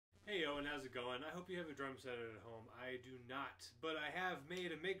how's it going? I hope you have a drum set at home. I do not, but I have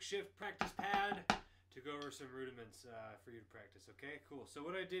made a makeshift practice pad to go over some rudiments for you to practice, okay? Cool. So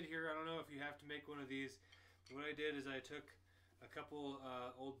what I did here, I don't know if you have to make one of these, but what I did is I took a couple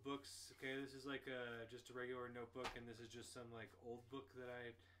old books, okay? This is like just a regular notebook, and this is just some like old book that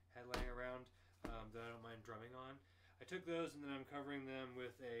I had laying around that I don't mind drumming on. I took those and then I'm covering them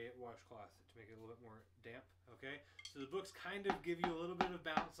with a washcloth to make it a little bit more damp, okay? So the books kind of give you a little bit of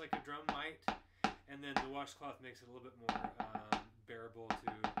bounce like a drum might, and then the washcloth makes it a little bit more bearable to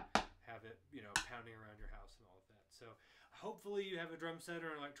have it, you know, pounding around your house and all of that. So hopefully you have a drum set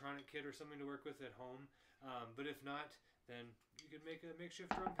or an electronic kit or something to work with at home, but if not, then you can make a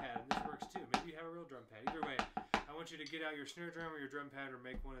makeshift drum pad, and this works too. Maybe you have a real drum pad. Either way, I want you to get out your snare drum or your drum pad or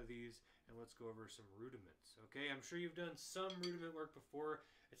make one of these, and let's go over some rudiments, okay? I'm sure you've done some rudiment work before.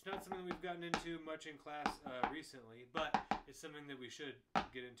 It's not something we've gotten into much in class recently, but it's something that we should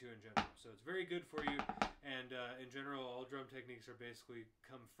get into in general. So it's very good for you, and in general, all drum techniques are basically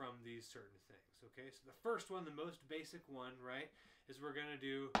come from these certain things, okay? So the first one, the most basic one, right, is we're going to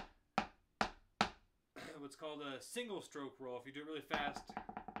do what's called a single stroke roll if you do it really fast,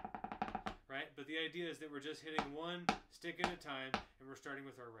 right? But the idea is that we're just hitting one stick at a time, and we're starting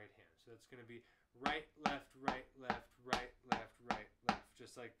with our right hand. So that's going to be right, left, right, left, right, left, right, left,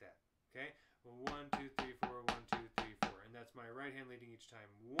 just like that, okay? 1, 2, 3, 4, 1, 2, 3, 4, and that's my right hand leading each time.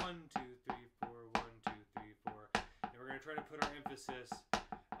 1, 2, 3, 4, 1, 2, 3, 4, and we're going to try to put our emphasis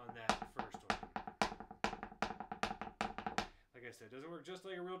on that first one. Like I said, it doesn't work just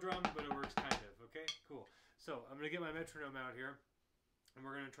like a real drum, but it works kind of, okay? Cool. So I'm going to get my metronome out here, and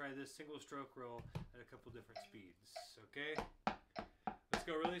we're going to try this single stroke roll at a couple different speeds, okay? Let's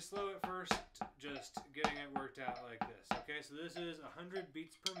go really slow at first, just getting it worked out like this, okay? So this is 100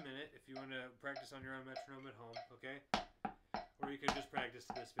 beats per minute if you want to practice on your own metronome at home, okay? Or you can just practice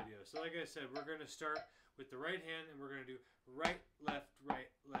this video. So like I said, we're going to start with the right hand, and we're going to do right, left,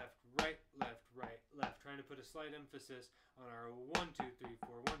 right, left, right, left, right, left, trying to put a slight emphasis on our 1, 2, 3,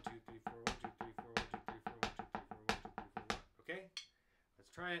 4, 1, 2, 3, 4, 1, 2, 3, 4, 1, 2, 3, 4, 1, 2, 3, 4, 1, 2, 3, 4, 1. Okay?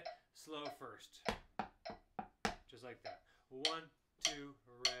 Let's try it slow first. Just like that. 1, 2,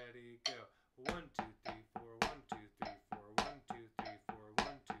 ready, go. 1, 2, 3, 4, 1, 2, 3, 4, 1, 2, 3, 4,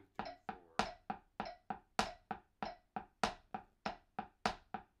 1, 2, 3, 4.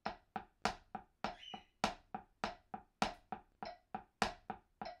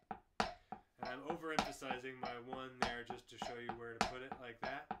 And I'm overemphasizing my 1 there just to show you where to put it, like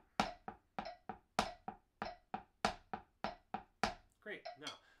that. Great.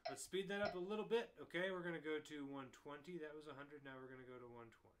 Now, let's speed that up a little bit. Okay, we're going to go to 120. That was 100. Now we're going to go to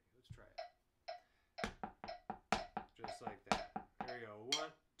 120. Let's try it. Just like that. Here we go.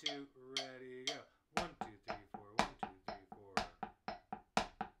 1, 2, ready, go. 1, 2, 3, 4. 1, 2, 3, 4.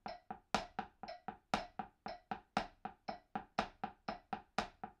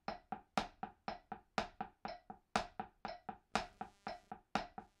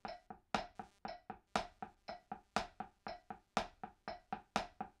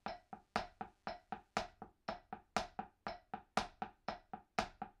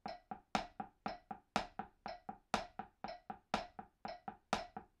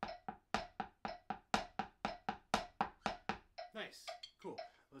 Nice. Cool.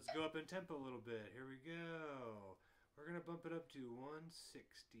 Let's go up in tempo a little bit. Here we go. We're going to bump it up to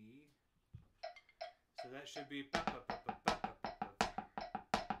 160. So that should be...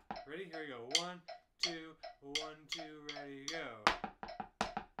 Ready? Here we go. 1, 2, 1, 2, ready, go.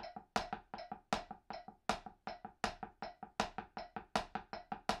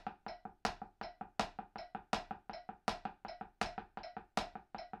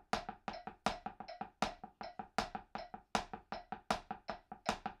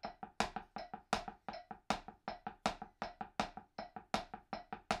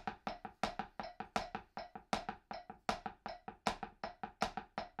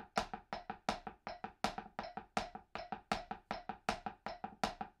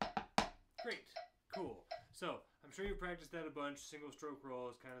 Great. Cool. So, I'm sure you've practiced that a bunch. Single stroke roll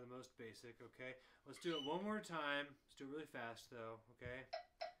is kind of the most basic, okay? Let's do it one more time. Let's do it really fast, though, okay?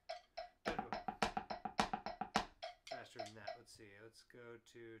 Faster than that. Let's see. Let's go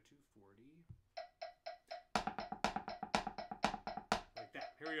to 240. Like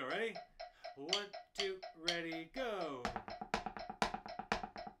that. Here we go. Ready? 1, 2, ready, go!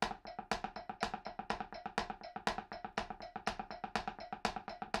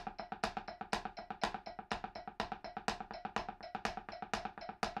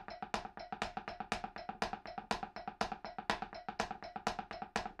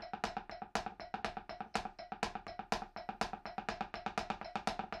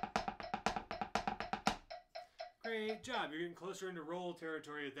 Great job. You're getting closer into roll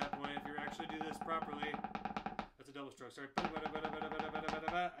territory at that point if you actually do this properly. That's a double stroke. Sorry. I'm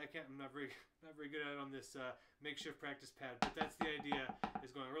not very good at it on this makeshift practice pad, but that's the idea. Is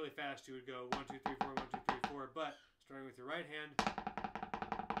going really fast. You would go 1, 2, 3, 4, 1, 2, 3, 4, but starting with your right hand,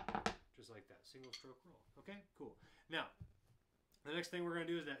 just like that. Single stroke roll. Okay, cool. Now, the next thing we're going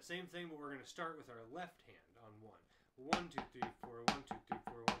to do is that same thing, but we're going to start with our left hand on 1. 1, 2, 3, 4, 1, 2, 3,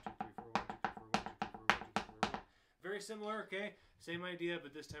 4, 1, 2, 3, 4, 1, 2, 3, 4, 1, 2, 3, 4, 1, 2, 3, 4, 1. Very similar, okay? Same idea,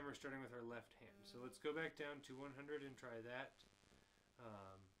 but this time we're starting with our left hand. So let's go back down to 100 and try that.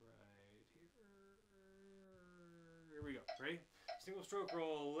 Right here. Here we go. Ready? Single stroke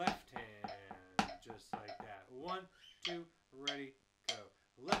roll, left hand. Just like that. 1, 2, ready, go.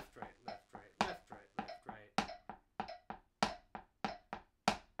 Left, right, left, right, left, right, left, right.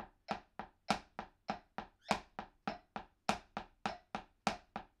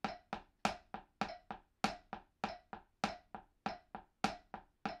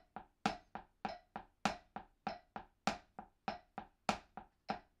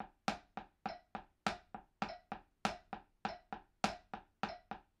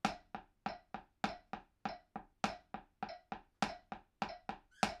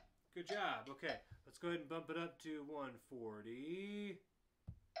 Good job. Okay, let's go ahead and bump it up to 140.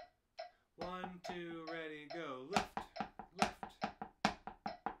 1, 2, ready, go. Left, left.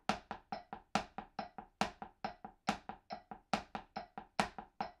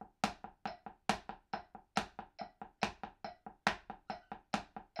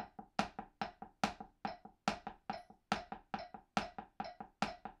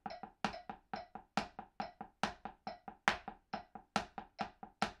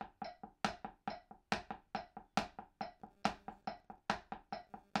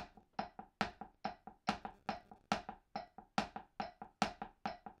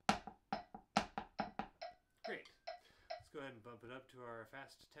 Great. Let's go ahead and bump it up to our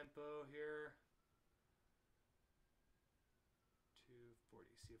fast tempo here. 240.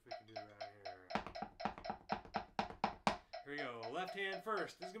 See if we can do it around here. Here we go. Left hand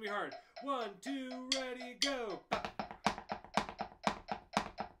first. This is going to be hard. 1, 2, ready, go.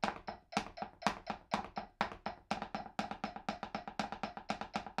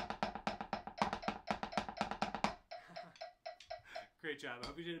 Great job. I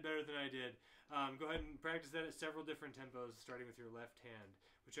hope you did it better than I did. Go ahead and practice that at several different tempos, starting with your left hand,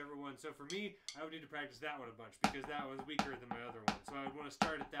 whichever one. So for me, I would need to practice that one a bunch because that was weaker than my other one. So I would want to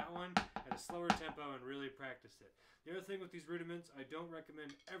start at that one at a slower tempo and really practice it. The other thing with these rudiments, I don't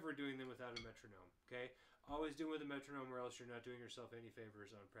recommend ever doing them without a metronome, okay? Always do it with a metronome or else you're not doing yourself any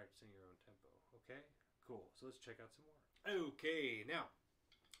favors on practicing your own tempo, okay? Cool. So let's check out some more. Okay, now,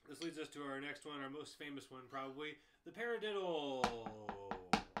 this leads us to our next one, our most famous one probably, the paradiddle.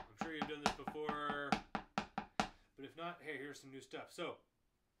 I'm sure you've done this before, but if not, hey, here's some new stuff. So,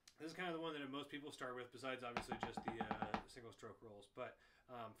 this is kind of the one that most people start with, besides obviously just the single stroke rolls. But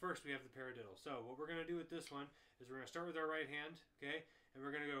first we have the paradiddle. So what we're going to do with this one is we're going to start with our right hand, okay? And we're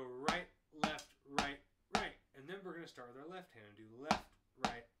going to go right, left, right, right. And then we're going to start with our left hand and do left,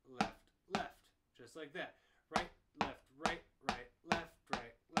 right, left, left. Just like that. Right, left, right, right, left,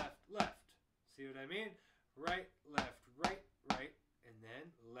 right, left, left. See what I mean? Right, left, right, right, and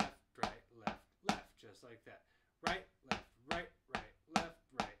then left, right, left, left. Just like that. Right, left, right, right, left,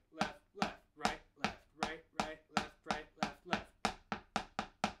 right, left, left, right, left, right, right, left, right, left, left.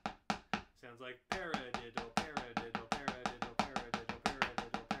 Sounds like paradiddle, paradiddle, paradiddle, paradiddle,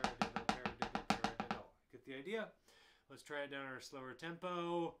 paradiddle, paradiddle, paradiddle, paradiddle. Get the idea? Let's try it down at our slower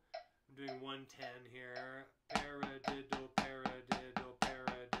tempo. I'm doing 110 here. Paradiddle, paradiddle,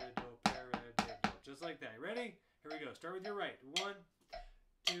 paradiddle, paradiddle. Just like that. Ready? Here we go. Start with your right. 1,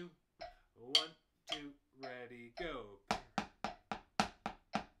 2, 1, 2, ready, go.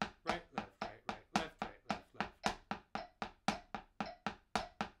 Right, left, right, right, left, right, left, left.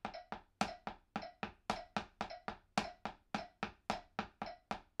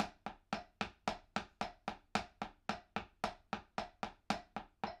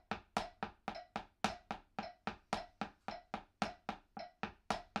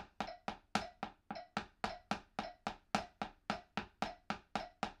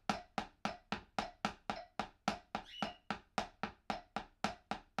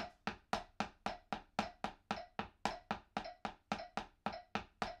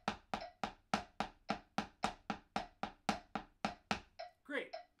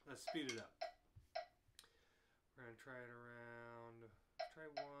 Great. Let's speed it up. We're going to try it around, let's try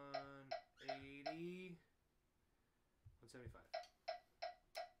 180, 175.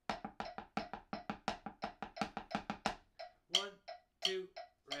 1, 2,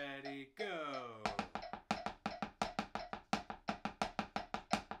 ready, go.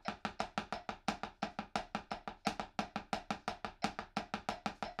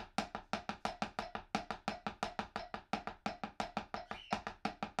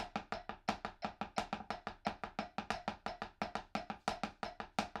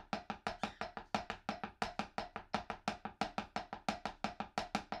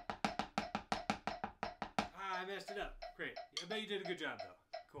 messed it up. Great. I bet you did a good job, though.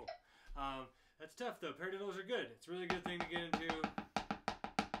 Cool. That's tough, though. Paradiddles are good. It's a really good thing to get into.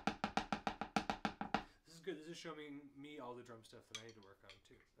 This is good. This is showing me all the drum stuff that I need to work on,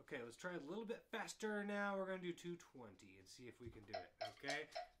 too. Okay, let's try a little bit faster now. We're going to do 220 and see if we can do it. Okay?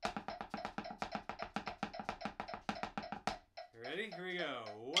 You ready? Here we go.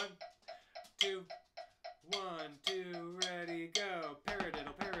 1, 2, 1, 2, ready, go.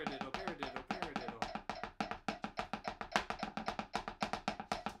 Paradiddle, paradiddle, paradiddle, paradiddle.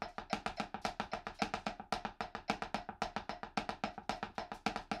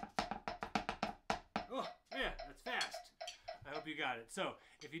 Oh, man, that's fast. I hope you got it. So,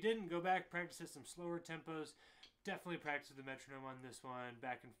 if you didn't, go back, practice at some slower tempos. Definitely practice with the metronome on this one,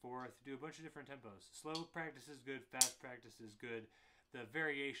 back and forth. Do a bunch of different tempos. Slow practice is good, fast practice is good. The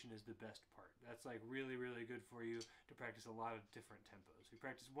variation is the best part. That's like really, really good for you to practice a lot of different tempos. If you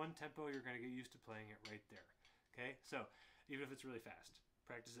practice one tempo, you're going to get used to playing it right there. Okay? So, even if it's really fast.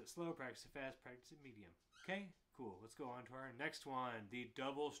 Practice it slow, practice it fast, practice it medium. Okay? Cool. Let's go on to our next one, the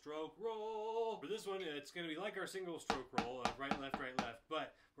double stroke roll. For this one, it's going to be like our single stroke roll of right, left,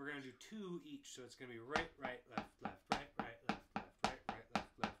 but we're going to do 2 each. So it's going to be right, right, left, left, right, right, left, left, right, right, left,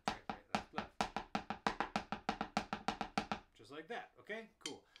 left, right, right, left, left. Just like that. Okay?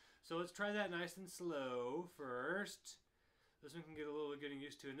 Cool. So let's try that nice and slow first. This one can get a little getting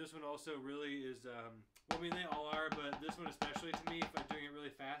used to, and this one also really is, well, I mean, they all are, but this one especially to me, if I'm doing it really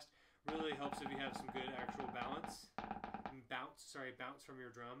fast, really helps if you have some good actual bounce from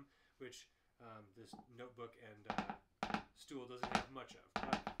your drum, which this notebook and stool doesn't have much of,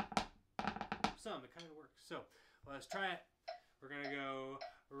 but some, it kind of works. So let's try it. We're going to go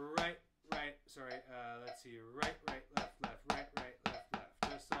right, let's see, right, right, left, left, right, right, left,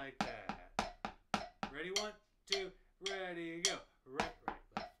 left, just like that. Ready, 1, 2, ready, go. Right, right,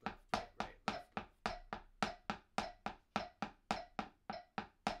 left, left, right, right, left, left.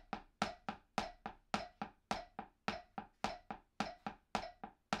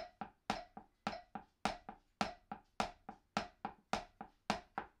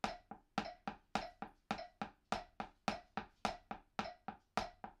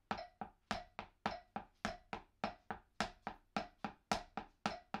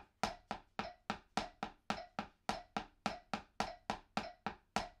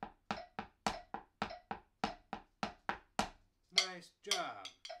 Nice job.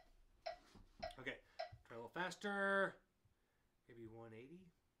 Okay, try a little faster. Maybe 180.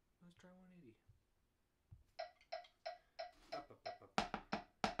 Let's try 180. Up, up, up, up.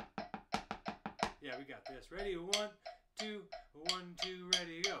 Yeah, we got this. Ready? 1, 2, 1, 2,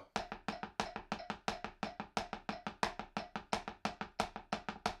 ready, go.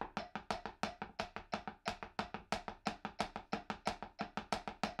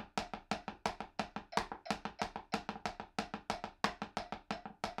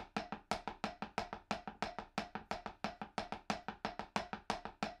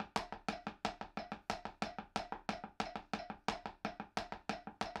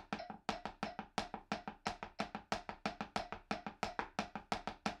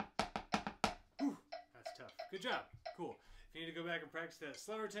 Tough. Good job. Cool. If you need to go back and practice that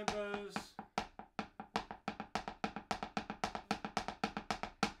slower tempos,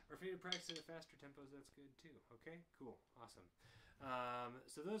 or if you need to practice it at faster tempos, that's good too. Okay? Cool. Awesome.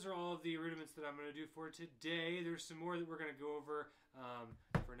 So those are all of the rudiments that I'm going to do for today. There's some more that we're going to go over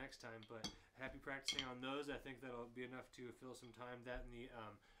for next time, but happy practicing on those. I think that'll be enough to fill some time. That and the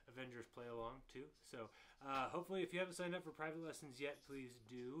Avengers play along too. So hopefully if you haven't signed up for private lessons yet, please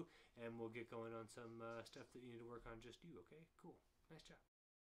do, and we'll get going on some stuff that you need to work on just you. Okay? Cool. Nice job.